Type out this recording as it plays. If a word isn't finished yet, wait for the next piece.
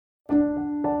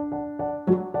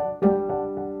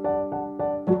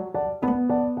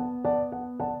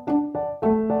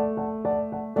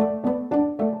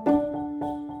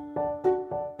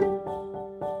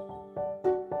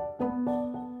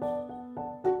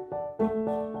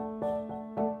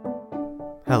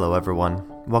Hello everyone,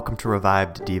 welcome to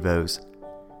Revived Devos.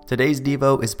 Today's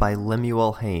Devo is by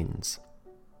Lemuel Haynes.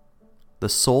 The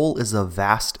soul is of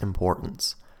vast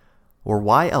importance, or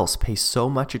why else pay so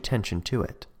much attention to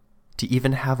it, to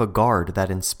even have a guard that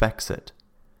inspects it?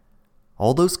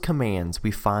 All those commands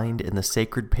we find in the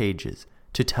sacred pages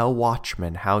to tell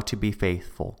watchmen how to be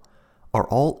faithful are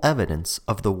all evidence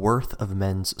of the worth of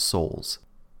men's souls.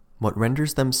 What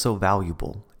renders them so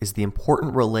valuable is the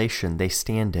important relation they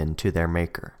stand in to their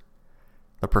Maker.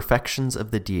 The perfections of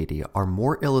the deity are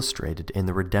more illustrated in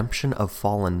the redemption of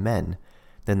fallen men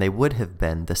than they would have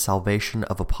been the salvation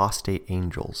of apostate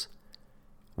angels.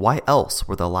 Why else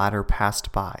were the latter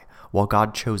passed by, while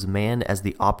God chose man as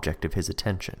the object of his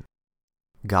attention?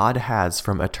 God has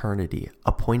from eternity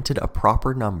appointed a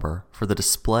proper number for the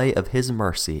display of his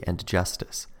mercy and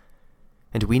justice,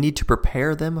 and we need to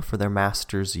prepare them for their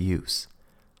master's use,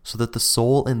 so that the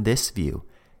soul in this view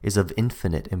is of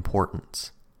infinite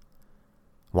importance.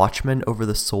 Watchmen over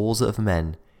the souls of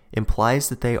men implies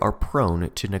that they are prone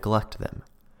to neglect them,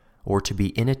 or to be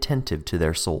inattentive to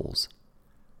their souls.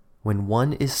 When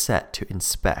one is set to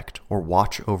inspect or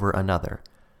watch over another,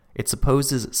 it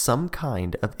supposes some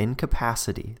kind of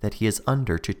incapacity that he is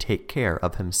under to take care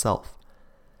of himself.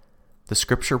 The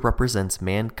Scripture represents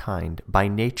mankind by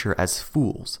nature as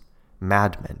fools,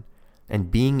 madmen,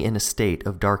 and being in a state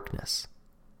of darkness.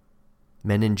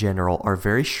 Men in general are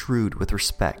very shrewd with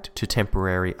respect to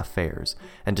temporary affairs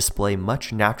and display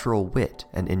much natural wit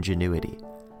and ingenuity.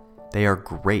 They are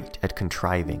great at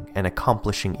contriving and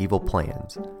accomplishing evil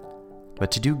plans, but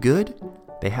to do good,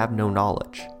 they have no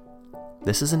knowledge.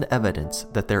 This is an evidence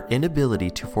that their inability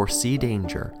to foresee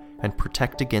danger and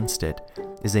protect against it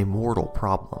is a mortal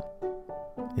problem.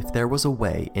 If there was a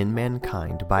way in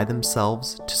mankind by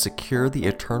themselves to secure the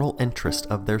eternal interest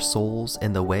of their souls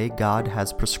in the way God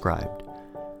has prescribed,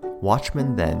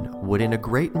 watchmen then would in a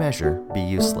great measure be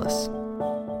useless.